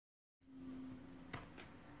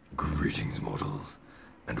Greetings, mortals,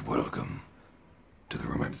 and welcome to the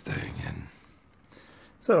room I'm staying in.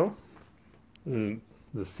 So, this is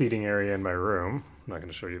the seating area in my room. I'm not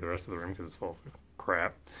going to show you the rest of the room because it's full of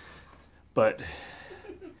crap. But,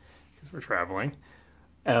 because we're traveling.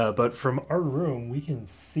 But from our room, we can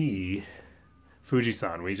see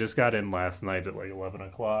Fuji-san. We just got in last night at like 11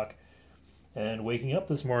 o'clock. And waking up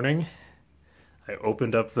this morning, I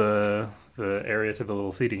opened up the area to the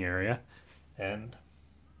little seating area. And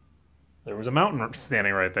there was a mountain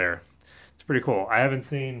standing right there. It's pretty cool. I haven't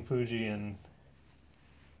seen Fuji in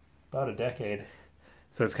about a decade,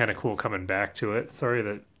 so it's kind of cool coming back to it. Sorry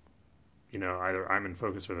that, either I'm in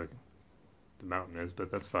focus or the mountain is,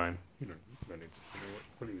 but that's fine. You don't need to see me.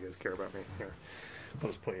 What do you guys care about me? Here, I'll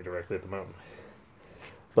just point you directly at the mountain.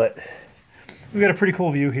 But we've got a pretty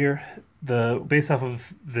cool view here. Based off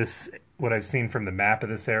of this, what I've seen from the map of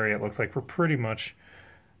this area, it looks like we're pretty much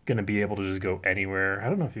going to be able to just go anywhere. I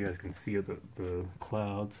don't know if you guys can see the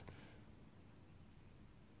clouds.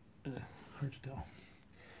 Hard to tell.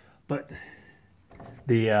 But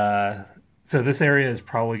so this area is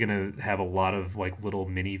probably going to have a lot of like little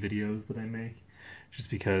mini videos that I make, just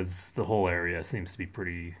because the whole area seems to be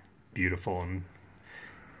pretty beautiful, and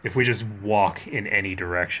if we just walk in any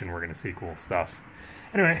direction, we're going to see cool stuff.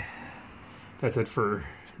 Anyway, that's it for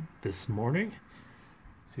this morning.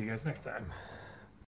 See you guys next time.